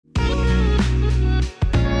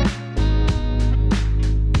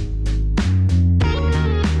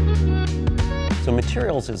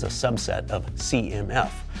Materials is a subset of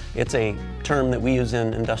CMF. It's a term that we use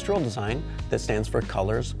in industrial design that stands for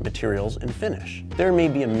colors, materials, and finish. There may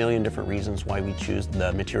be a million different reasons why we choose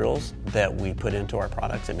the materials that we put into our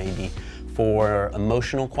products. It may be for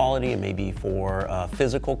emotional quality, it may be for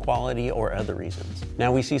physical quality, or other reasons.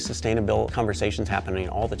 Now we see sustainable conversations happening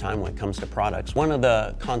all the time when it comes to products. One of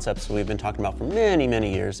the concepts we've been talking about for many,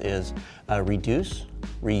 many years is reduce,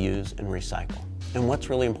 reuse, and recycle. And what's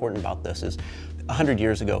really important about this is 100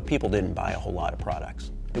 years ago, people didn't buy a whole lot of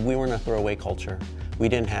products. We weren't a throwaway culture. We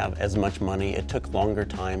didn't have as much money. It took longer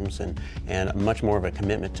times and much more of a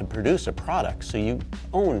commitment to produce a product, so you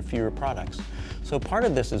own fewer products. So part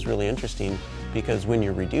of this is really interesting because when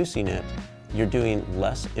you're reducing it, you're doing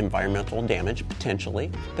less environmental damage,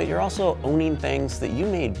 potentially, but you're also owning things that you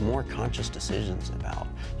made more conscious decisions about.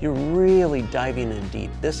 You're really diving in deep.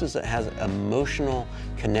 This has an emotional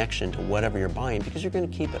connection to whatever you're buying because you're going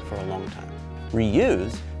to keep it for a long time.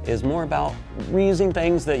 Reuse is more about reusing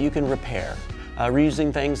things that you can repair,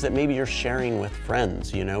 reusing things that maybe you're sharing with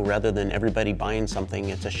friends, rather than everybody buying something.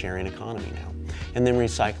 It's a sharing economy now. And then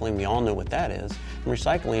recycling, we all know what that is. And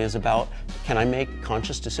recycling is about, can I make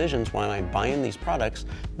conscious decisions when I'm buying these products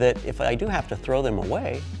that if I do have to throw them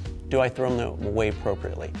away, do I throw them away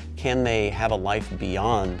appropriately? Can they have a life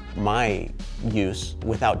beyond my use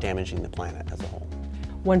without damaging the planet as a whole?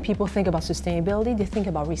 When people think about sustainability, they think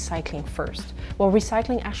about recycling first. Well,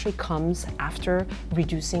 recycling actually comes after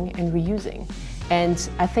reducing and reusing. And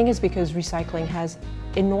I think it's because recycling has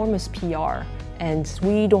enormous PR, and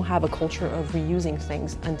we don't have a culture of reusing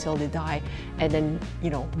things until they die and then,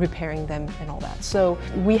 repairing them and all that. So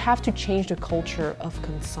we have to change the culture of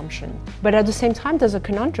consumption. But at the same time, there's a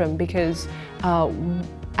conundrum because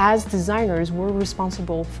as designers, we're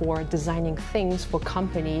responsible for designing things for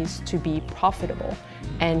companies to be profitable.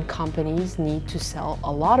 And companies need to sell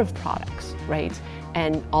a lot of products, right?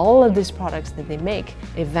 And all of these products that they make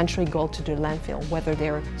eventually go to the landfill, whether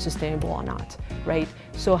they're sustainable or not, right?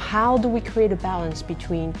 So how do we create a balance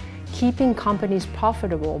between keeping companies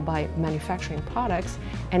profitable by manufacturing products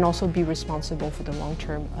and also be responsible for the long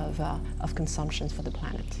term of consumption for the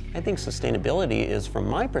planet? I think sustainability is, from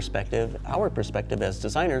my perspective, our perspective as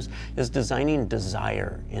designers, is designing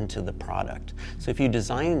desire into the product. So if you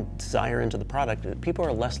design desire into the product, people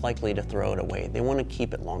are less likely to throw it away. They want to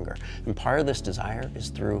keep it longer. And part of this desire is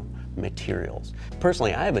through materials.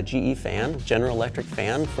 Personally, I have a GE fan, General Electric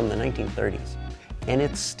fan from the 1930s. And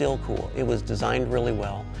it's still cool. It was designed really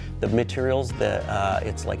well. The materials,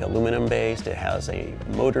 it's like aluminum based. It has a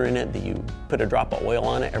motor in it that you put a drop of oil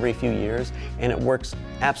on it every few years, and it works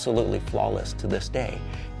absolutely flawless to this day.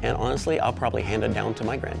 And honestly, I'll probably hand it down to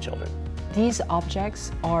my grandchildren. These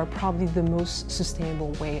objects are probably the most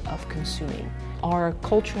sustainable way of consuming. Our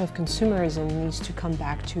culture of consumerism needs to come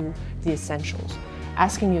back to the essentials.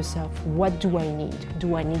 Asking yourself, what do I need?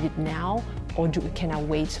 Do I need it now, or can I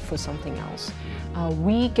wait for something else?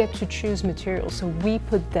 We get to choose materials, so we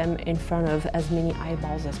put them in front of as many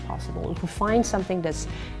eyeballs as possible. If we find something that's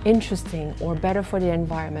interesting or better for the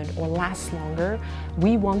environment or lasts longer,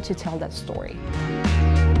 we want to tell that story.